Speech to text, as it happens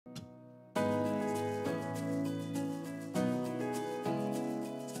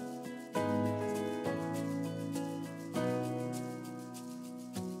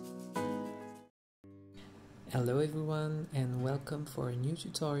Hello everyone and welcome for a new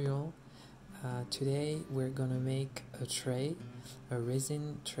tutorial. Today we're gonna make a tray, a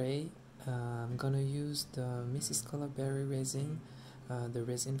resin tray. I'm gonna use the Mrs. Berry resin, the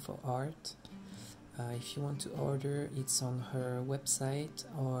resin for art. If you want to order, it's on her website,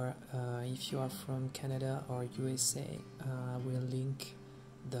 or if you are from Canada or USA, we'll link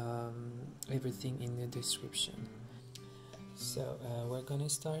everything in the description. So we're gonna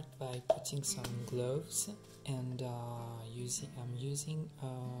start by putting some gloves, and I'm using a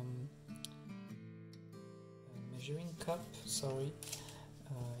measuring cup.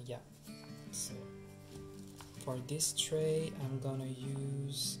 Yeah. So for this tray, I'm gonna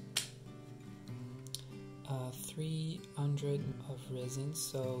use 300 of resin,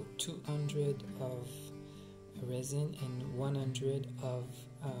 so 200 of resin and 100 of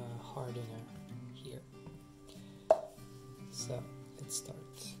hardener here. So let's start.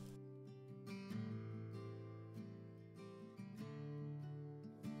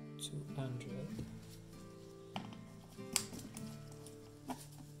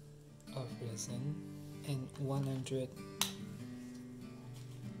 Of resin and 100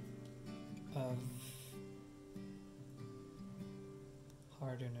 of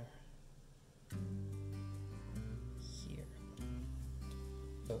hardener here.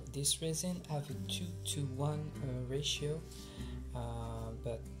 So this resin have a 2-to-1 ratio,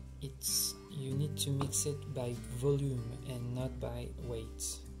 but you need to mix it by volume and not by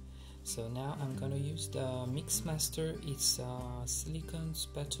weight. So now I'm gonna use the Mix Master. It's a silicone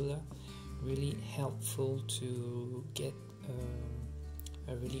spatula, really helpful to get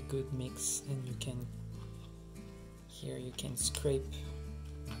a really good mix, and you can scrape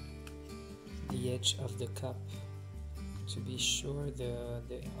the edge of the cup to be sure the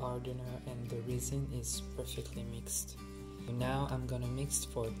hardener and the resin is perfectly mixed. So now I'm gonna mix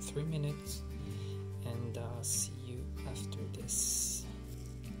for 3 minutes, and see you after this.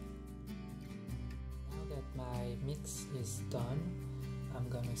 My mix is done. I'm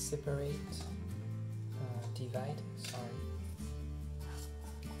gonna divide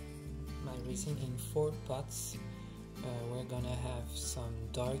my resin in 4 pots. We're gonna have some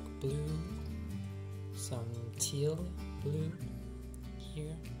dark blue, some teal blue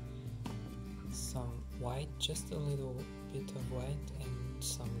here, some white, just a little bit of white, and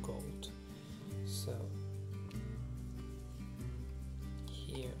some gold. So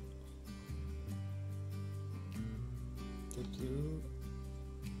here the blue,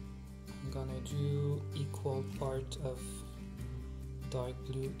 I'm gonna do equal part of dark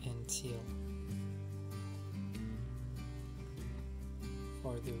blue and teal.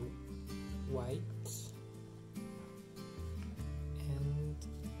 For the white and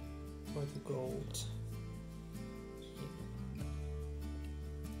for the gold here.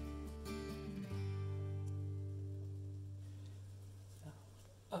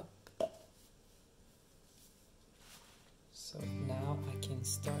 Up. So now I can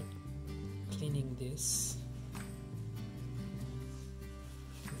start cleaning this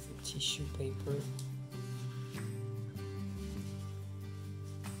with a tissue paper.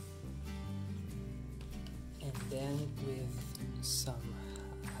 And then with some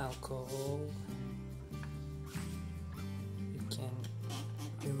alcohol, you can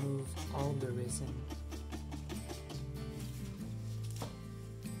remove all the resin.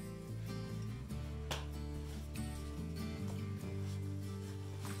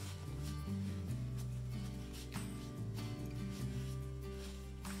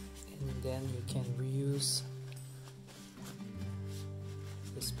 And then you can reuse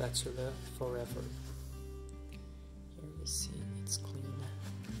the spatula forever. Here you see it's clean.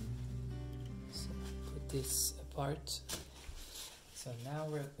 So put this apart. So now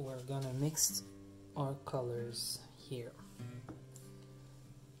we're gonna mix our colors here.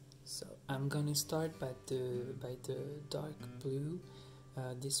 So I'm gonna start by the dark blue.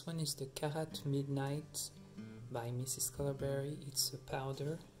 This one is the Carat Midnight by Mrs. Berry. It's a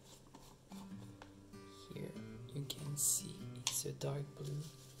powder. Here you can see it's a dark blue.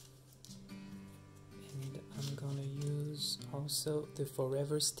 And I'm gonna use also the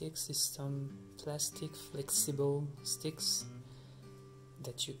Forever sticks. Is some plastic flexible sticks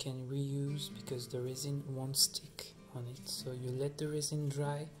that you can reuse because the resin won't stick on it. So you let the resin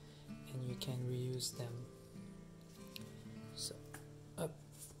dry and you can reuse them. So up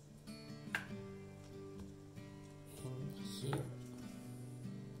and here.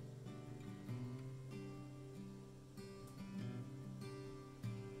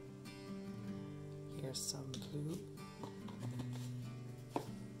 Here's some blue.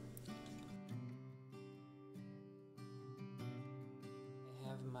 I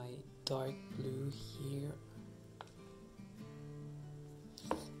have my dark blue here.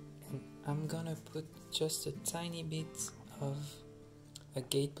 I'm gonna put just a tiny bit of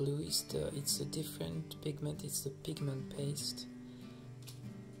agate blue. It's a different pigment, it's the pigment paste,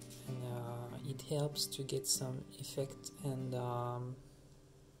 and it helps to get some effect. And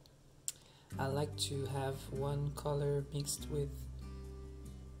I like to have one color mixed with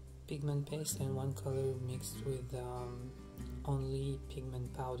pigment paste and one color mixed with only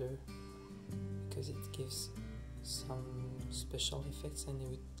pigment powder, because it gives some special effects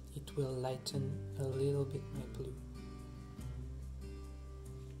and it will lighten a little bit my blue.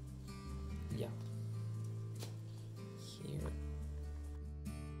 Yeah, here.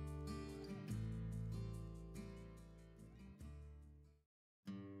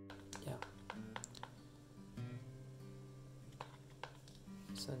 Yeah.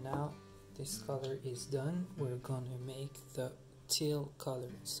 So now this color is done. We're gonna make the teal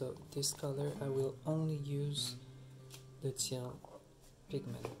color. So this color I will only use the teal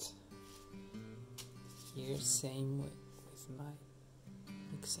pigment. Here, same with my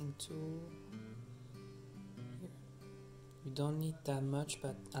mixing tool. Here. You don't need that much,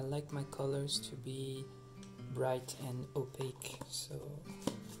 but I like my colors to be bright and opaque, so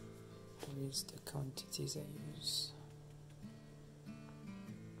here is the quantities I use.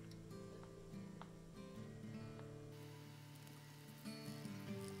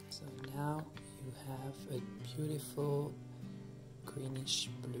 So now you have a beautiful greenish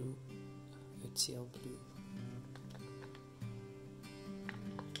blue, a teal blue.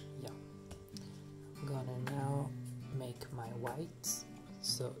 Yeah. I'm gonna now make my white.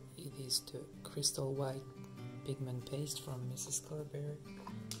 So it is the crystal white pigment paste from Mrs. Colorberry.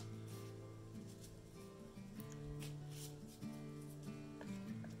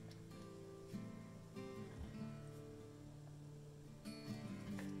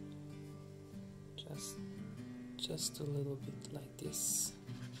 Just a little bit like this.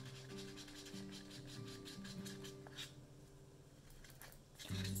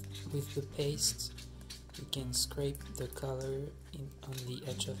 With the paste, you can scrape the color on the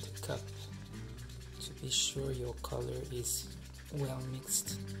edge of the cup to be sure your color is well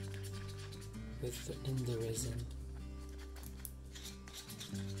mixed in the resin.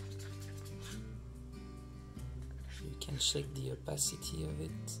 You can check the opacity of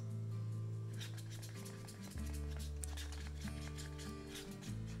it.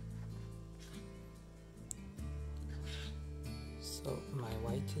 So my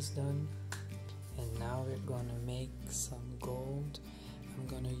white is done, and now we're gonna make some gold. I'm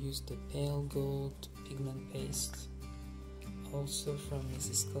gonna use the pale gold pigment paste, also from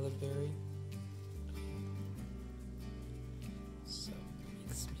Mrs. Colorberry. So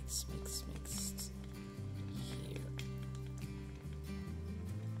mix, mix, mix, mix here.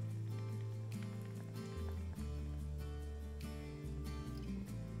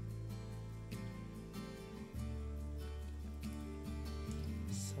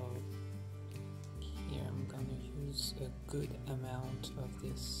 Here I'm gonna use a good amount of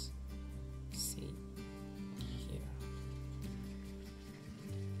this. See here.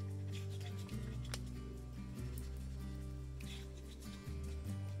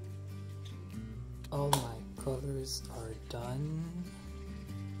 All my colors are done.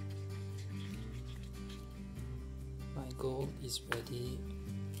 My gold is ready.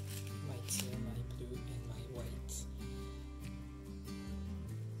 My teal, my blue, and my white.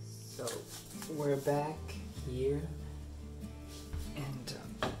 So we're back here, and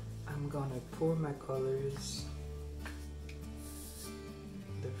I'm gonna pour my colors.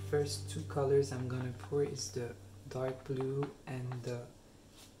 The first two colors I'm gonna pour is the dark blue and the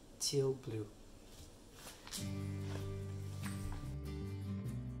teal blue.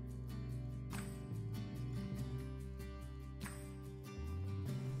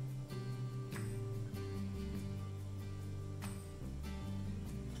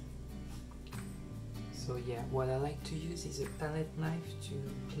 So yeah, what I like to use is a palette knife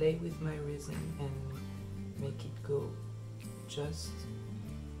to play with my resin and make it go just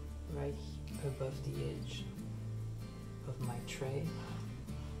right above the edge of my tray,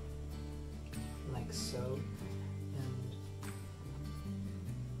 like so. And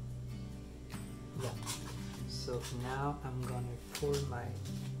yeah, so now I'm gonna pour my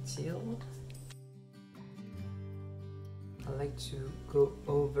teal. I like to go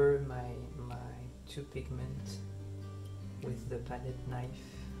over my two pigment with the palette knife.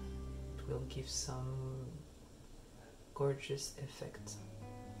 It will give some gorgeous effect,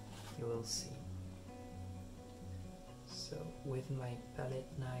 you will see. So with my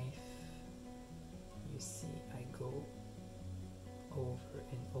palette knife, you see I go over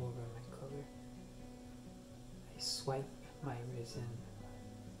and over my color. I swipe my resin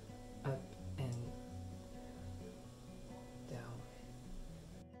up and down.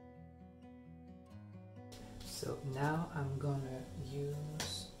 So now I'm gonna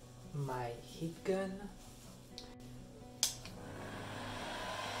use my heat gun.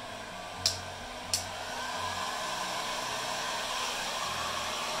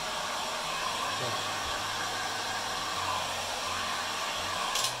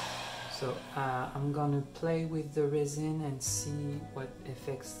 So I'm gonna play with the resin and see what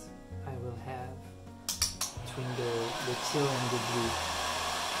effects I will have between the teal and the blue.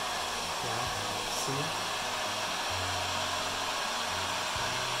 Yeah, see?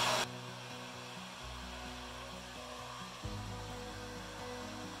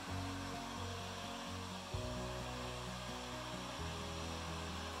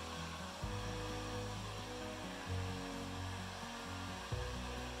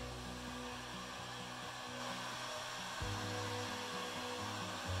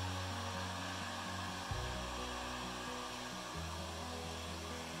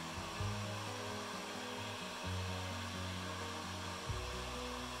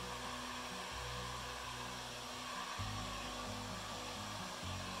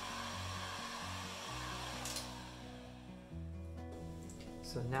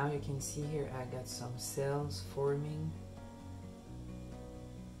 So now you can see here I got some cells forming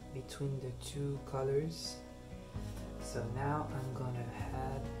between the two colors. So now I'm gonna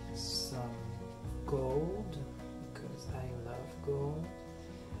add some gold because I love gold.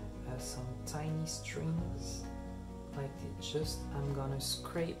 Some tiny strings like this. I'm gonna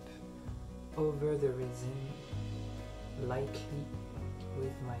scrape over the resin lightly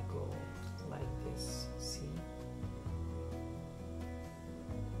with my gold like this. See?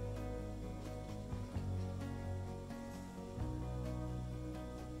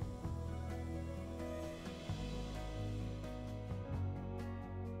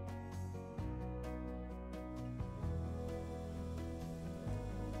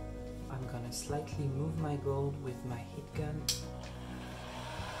 I'm gonna slightly move my gold with my heat gun.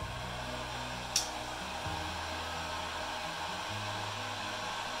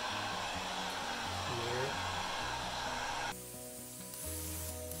 Here.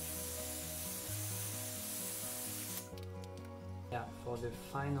 Yeah, for the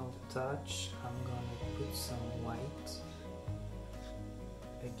final touch, I'm gonna put some white.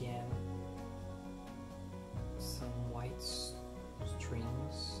 Again, some white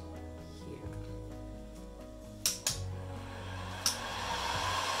strings.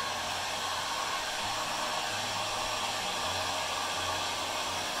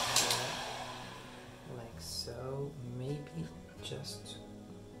 Like so, maybe just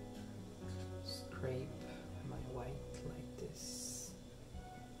scrape my white like this.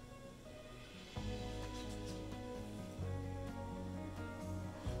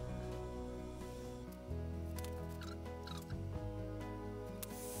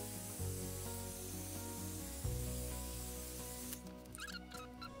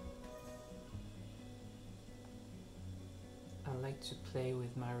 I like to play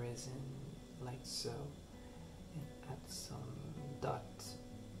with my resin like so and add some dots.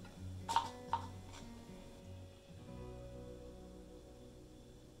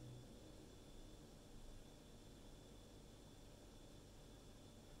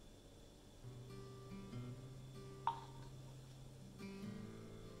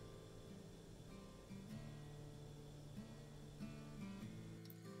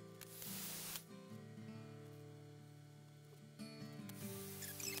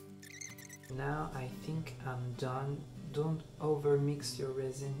 Now I think I'm done. Don't over mix your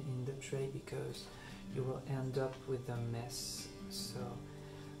resin in the tray because you will end up with a mess. So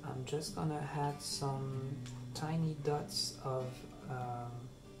I'm just gonna add some tiny dots of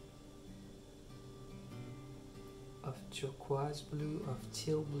turquoise blue, of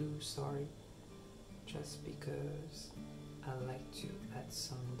teal blue, sorry, just because I like to add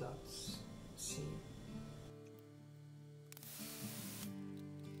some dots. See?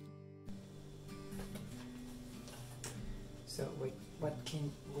 So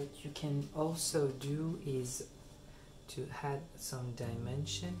what you can also do is to add some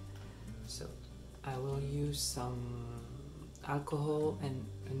dimension. So I will use some alcohol and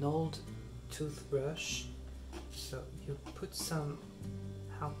an old toothbrush. So you put some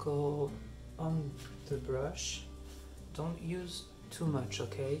alcohol on the brush. Don't use too much,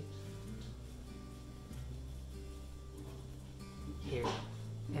 okay? Here,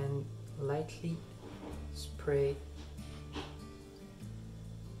 and lightly spray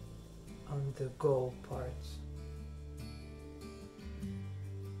on the gold part.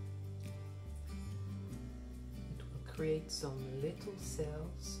 It will create some little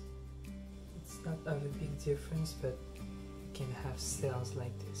cells not of a big difference, but you can have cells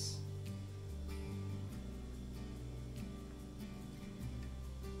like this.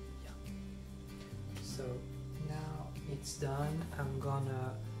 Yeah. So now it's done. I'm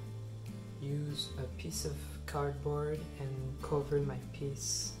gonna use a piece of cardboard and cover my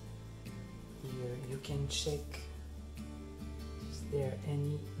piece here. You can check, is there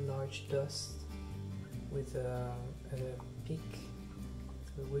any large dust with a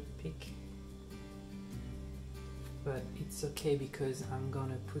wood pick, but it's okay because I'm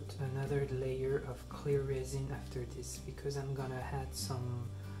gonna put another layer of clear resin after this, because I'm gonna add some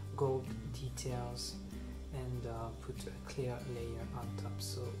gold details and put a clear layer on top.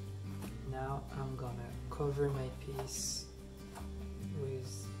 So now I'm gonna cover my piece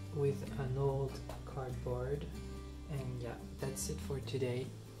with an old cardboard, and yeah, that's it for today.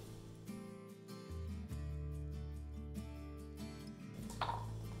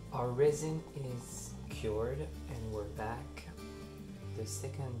 Our resin is cured and we're back the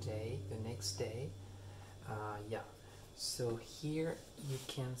second day, the next day. Yeah, so here you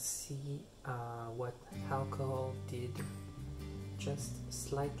can see what alcohol did. Just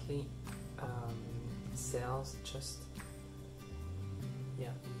slightly cells, just,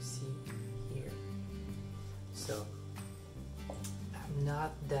 yeah, you see here. So I'm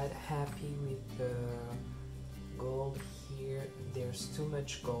not that happy with the gold here. There's too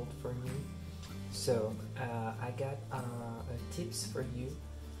much gold for me. So I got tips for you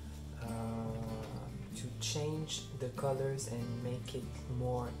to change the colors and make it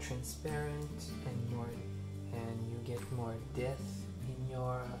more transparent and you get more depth in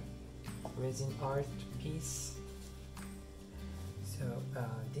your resin art piece. So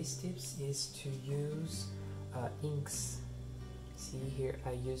these tips is to use inks. See here,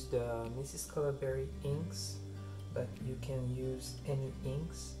 I used the Mrs. Colaberry inks, but you can use any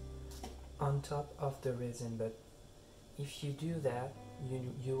inks on top of the resin. But if you do that,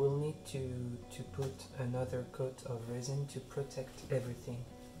 you will need to put another coat of resin to protect everything.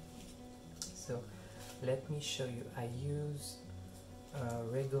 So let me show you. I use a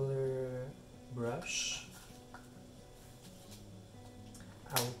regular brush.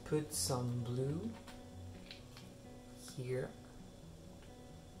 I'll put some blue here.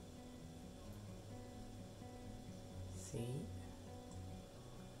 See?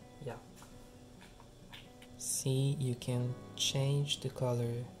 Yeah. See, you can change the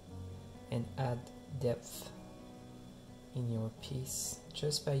color and add depth in your piece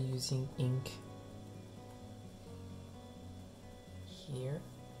just by using ink. Here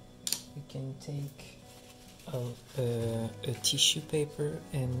you can take a tissue paper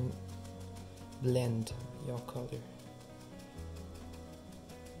and blend your color.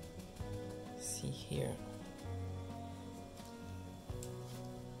 See here.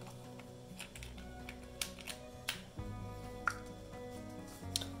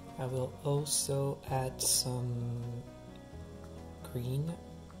 I will also add some green,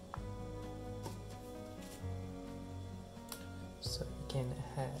 so you can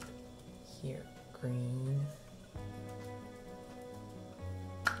add here green,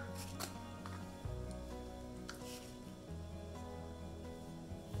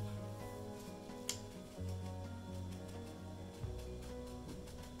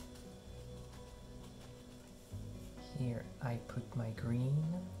 here I put my green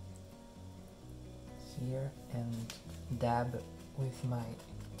here and dab with my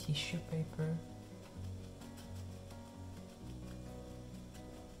tissue paper.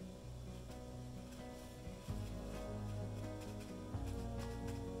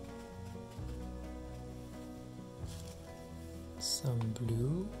 Some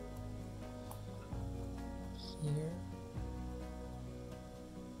blue here.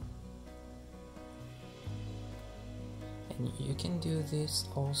 And you can do this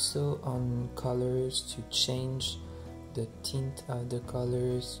also on colors to change the tint of the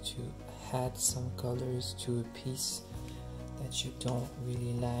colors, to add some colors to a piece that you don't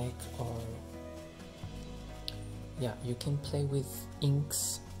really like, or yeah, you can play with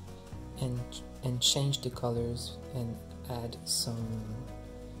inks and change the colors and add some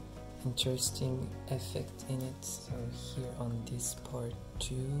interesting effect in it. So here on this part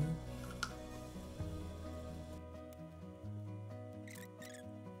too.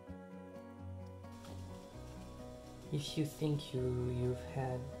 If you think you've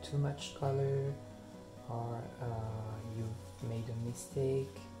had too much color, or you've made a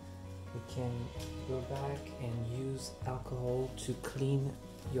mistake, you can go back and use alcohol to clean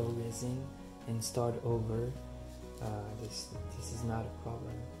your resin and start over. This is not a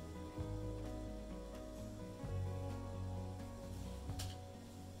problem.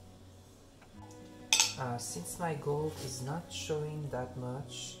 Since my gold is not showing that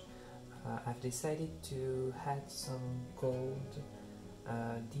much, I've decided to add some gold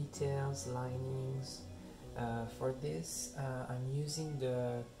details, linings. For this, I'm using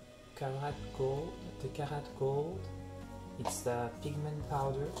the Karat Gold. It's the pigment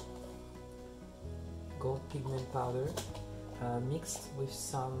powder, gold pigment powder, mixed with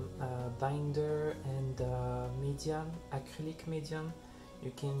some binder and medium, acrylic medium.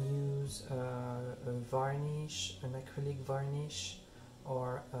 You can use a varnish, an acrylic varnish,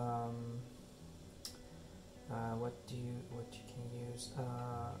 or what you can use,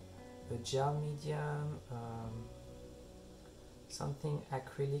 a gel medium, something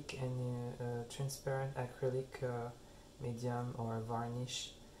acrylic and transparent acrylic medium or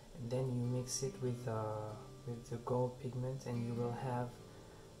varnish, and then you mix it with the gold pigment, and you will have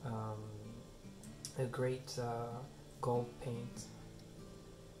a great gold paint.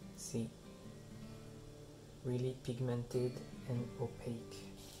 See, really pigmented and opaque.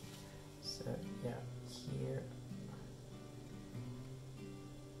 So yeah, here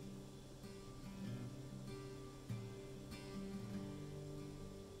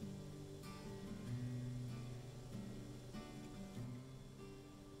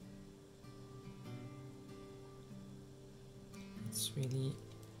it's really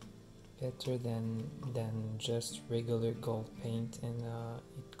better than just regular gold paint, and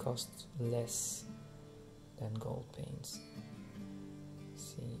it costs less than gold paints.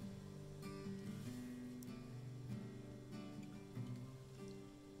 See,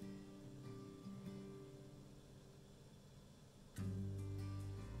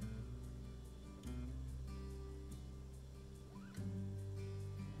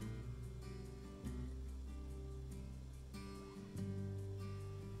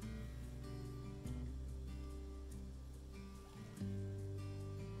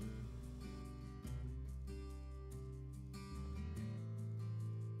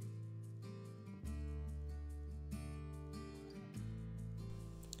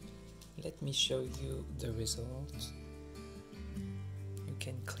 let me show you the result. You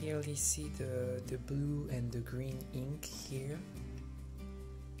can clearly see the blue and the green ink here.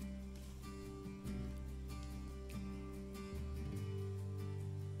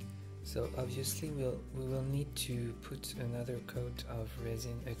 So obviously we will need to put another coat of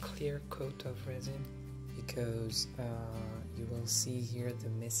resin, a clear coat of resin, because you will see here the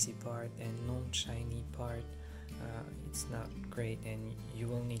messy part and non-shiny part. It's not great, and you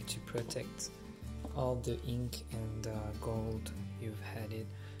will need to protect all the ink and gold you've added.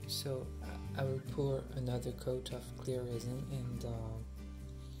 So I will pour another coat of clear resin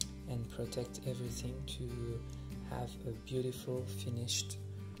and protect everything to have a beautiful finished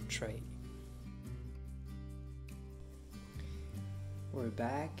tray. We're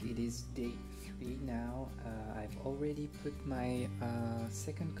back. It is day 3 now. I've already put my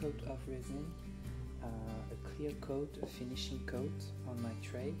second coat of resin, a clear coat, a finishing coat on my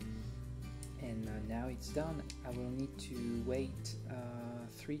tray, and now it's done. I will need to wait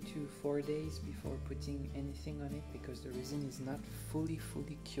 3 to 4 days before putting anything on it, because the resin is not fully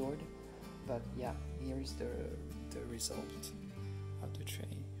cured. But yeah, here is the result of the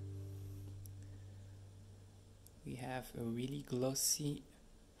tray. We have a really glossy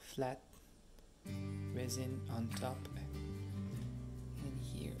flat resin on top, and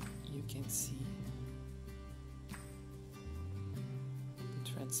here you can see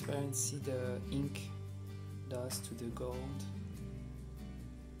transparency the ink does to the gold,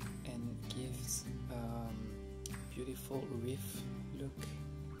 and gives beautiful reef look,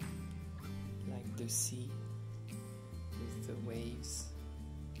 like the sea with the waves.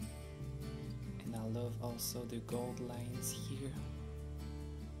 And I love also the gold lines here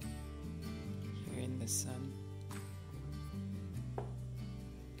in the sun.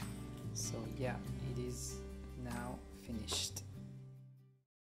 So yeah, it is now finished.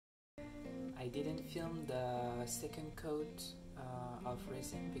 I didn't film the second coat of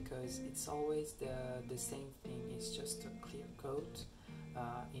resin because it's always the same thing. It's just a clear coat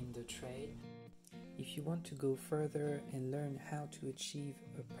in the tray. If you want to go further and learn how to achieve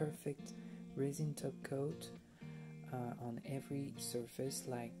a perfect resin top coat on every surface,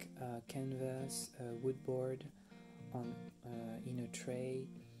 like canvas, wood board, in a tray,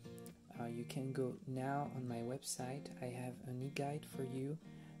 you can go now on my website. I have an e-guide for you.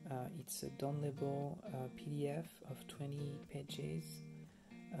 It's a downloadable PDF of 20 pages.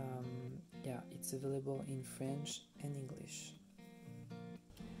 Yeah, it's available in French and English.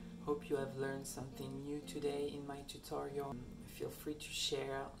 Hope you have learned something new today in my tutorial. feel free to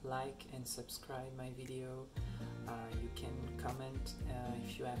share, like and subscribe my video. You can comment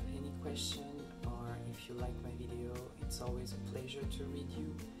if you have any question or if you like my video. It's always a pleasure to read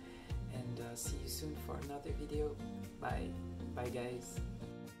you, and see you soon for another video. Bye guys.